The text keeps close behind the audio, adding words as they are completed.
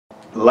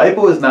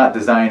Lipo is not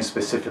designed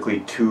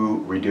specifically to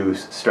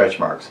reduce stretch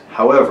marks.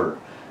 However,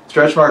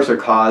 stretch marks are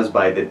caused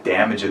by the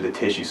damage of the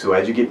tissue. So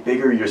as you get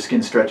bigger, your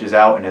skin stretches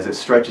out, and as it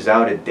stretches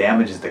out, it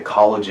damages the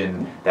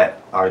collagen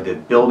that are the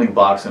building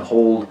blocks and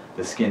hold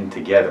the skin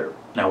together.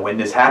 Now when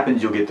this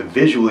happens, you'll get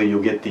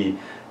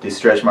the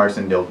stretch marks,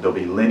 and they'll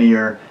be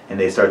linear, and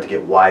they start to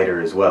get wider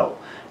as well.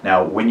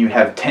 Now when you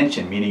have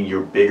tension, meaning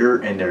you're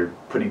bigger and they're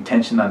putting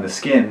tension on the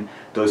skin,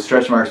 those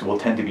stretch marks will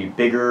tend to be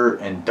bigger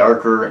and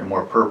darker and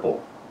more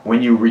purple.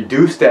 When you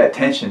reduce that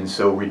tension,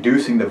 so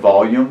reducing the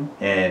volume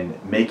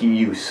and making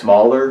you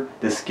smaller,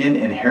 the skin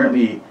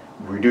inherently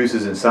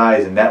reduces in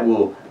size, and that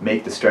will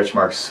make the stretch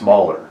marks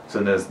smaller.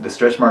 So the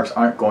stretch marks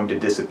aren't going to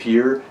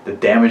disappear. The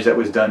damage that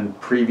was done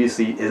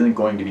previously isn't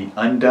going to be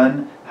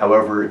undone.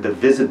 However, the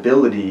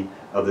visibility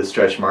of the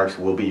stretch marks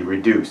will be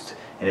reduced.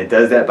 And it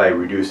does that by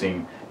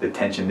reducing the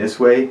tension this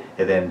way,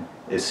 and then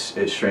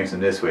it shrinks in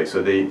this way.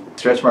 So the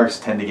stretch marks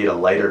tend to get a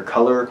lighter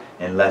color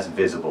and less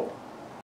visible.